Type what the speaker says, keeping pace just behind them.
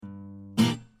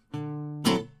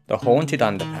The Haunted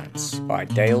Underpants by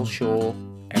Dale Shaw,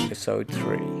 Episode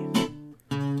 3.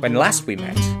 When last we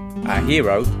met, our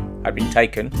hero had been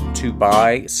taken to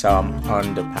buy some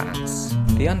underpants.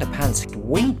 The underpants had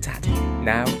winked at him.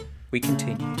 Now we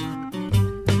continue.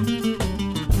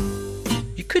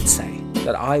 You could say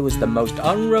that I was the most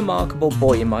unremarkable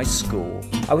boy in my school.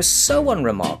 I was so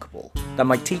unremarkable that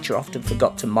my teacher often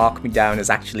forgot to mark me down as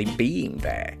actually being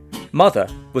there. Mother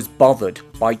was bothered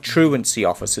by truancy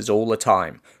officers all the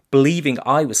time, believing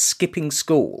I was skipping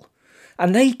school,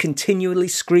 and they continually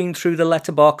screamed through the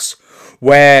letterbox,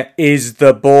 "Where is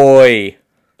the boy?"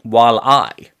 While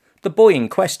I, the boy in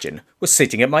question, was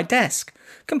sitting at my desk,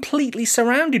 completely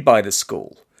surrounded by the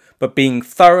school, but being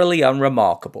thoroughly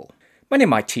unremarkable. Many of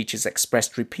my teachers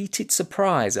expressed repeated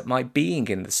surprise at my being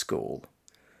in the school.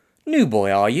 "New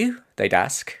boy, are you?" they'd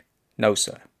ask. "No,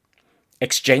 sir."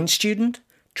 "Exchange student?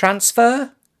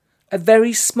 Transfer? A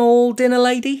very small dinner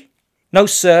lady?" "No,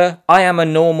 sir, I am a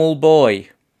normal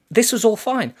boy." This was all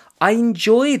fine. I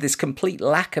enjoyed this complete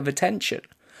lack of attention.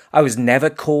 I was never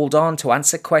called on to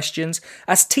answer questions,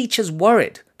 as teachers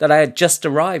worried that I had just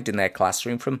arrived in their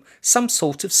classroom from some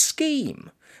sort of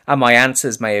scheme, and my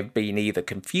answers may have been either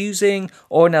confusing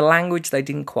or in a language they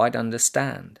didn't quite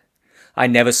understand. I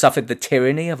never suffered the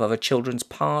tyranny of other children's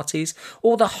parties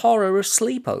or the horror of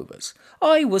sleepovers.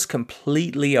 I was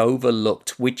completely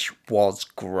overlooked, which was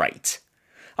great.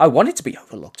 I wanted to be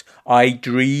overlooked. I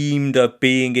dreamed of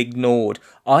being ignored.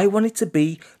 I wanted to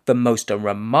be the most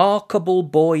unremarkable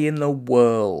boy in the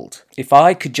world. If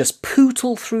I could just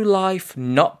pootle through life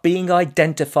not being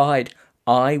identified,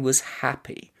 I was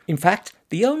happy. In fact,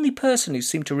 the only person who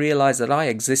seemed to realise that I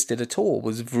existed at all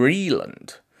was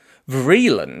Vreeland.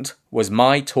 Vreeland was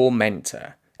my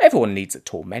tormentor. Everyone needs a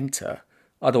tormentor.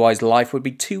 Otherwise life would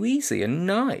be too easy and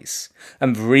nice.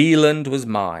 And Vreeland was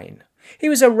mine. He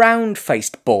was a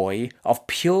round-faced boy of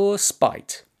pure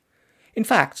spite. In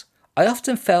fact, I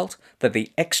often felt that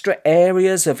the extra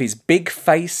areas of his big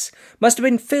face must have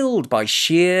been filled by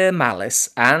sheer malice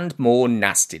and more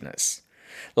nastiness.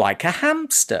 Like a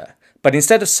hamster, but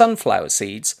instead of sunflower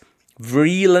seeds,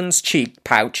 Vreeland's cheek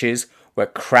pouches were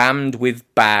crammed with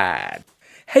bad.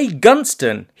 "Hey,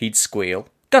 Gunston," he'd squeal.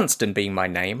 Gunston being my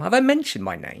name. Have I mentioned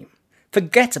my name?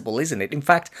 Forgettable, isn't it? In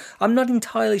fact, I'm not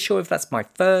entirely sure if that's my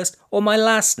first or my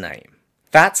last name.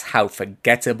 That's how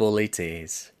forgettable it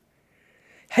is.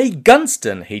 "Hey,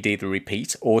 Gunston," he'd either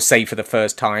repeat or say for the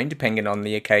first time, depending on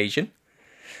the occasion.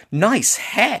 "Nice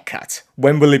haircut.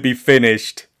 When will it be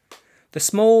finished?" The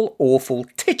small, awful,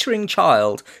 tittering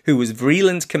child who was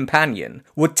Vreeland's companion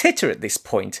would titter at this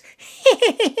point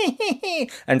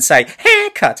and say,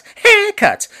 "Haircut,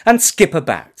 haircut," and skip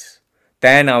about.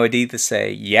 Then I would either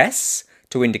say yes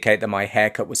to indicate that my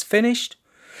haircut was finished,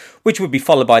 which would be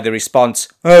followed by the response,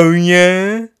 "Oh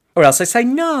yeah?" Or else I'd say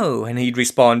no, and he'd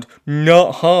respond,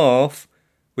 "Not half,"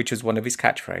 which was one of his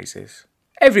catchphrases.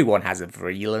 Everyone has a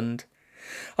Vreeland.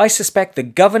 I suspect the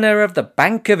governor of the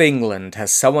Bank of England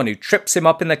has someone who trips him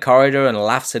up in the corridor and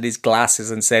laughs at his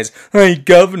glasses and says, "Hey,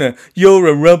 governor, you're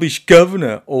a rubbish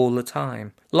governor," all the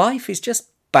time. Life is just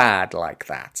bad like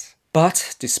that.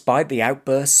 But despite the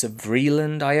outbursts of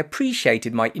Vreeland, I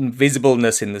appreciated my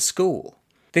invisibleness in the school.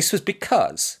 This was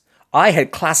because I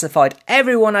had classified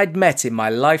everyone I'd met in my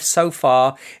life so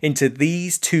far into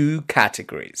these two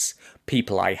categories: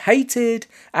 people I hated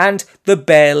and the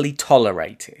barely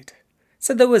tolerated.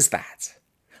 So there was that.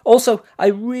 Also, I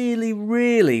really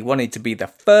wanted to be the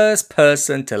first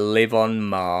person to live on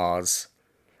Mars.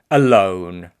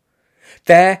 Alone.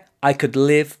 There I could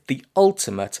live the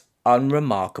ultimate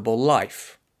unremarkable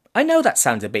life. I know that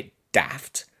sounds a bit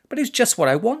daft, but it's just what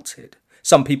I wanted.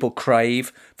 Some people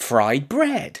crave fried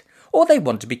bread, or they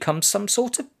want to become some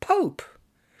sort of pope.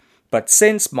 But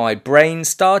since my brain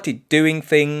started doing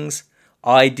things,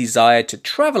 I desired to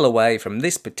travel away from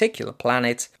this particular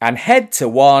planet and head to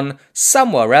one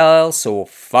somewhere else or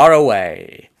far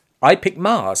away. I picked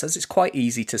Mars as it's quite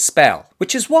easy to spell,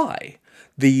 which is why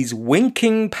these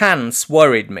winking pants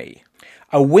worried me.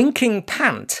 A winking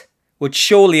pant would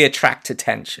surely attract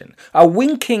attention. A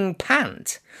winking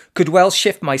pant could well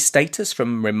shift my status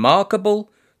from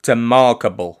remarkable to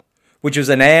markable, which was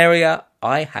an area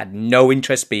I had no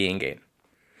interest being in.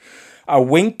 A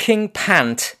winking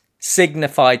pant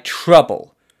signified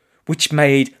trouble, which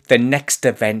made the next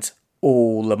event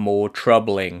all the more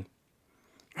troubling.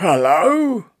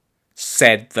 "Hello?"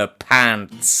 said the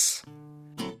pants.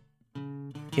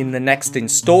 In the next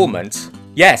instalment,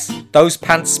 yes, those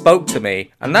pants spoke to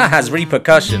me, and that has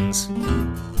repercussions.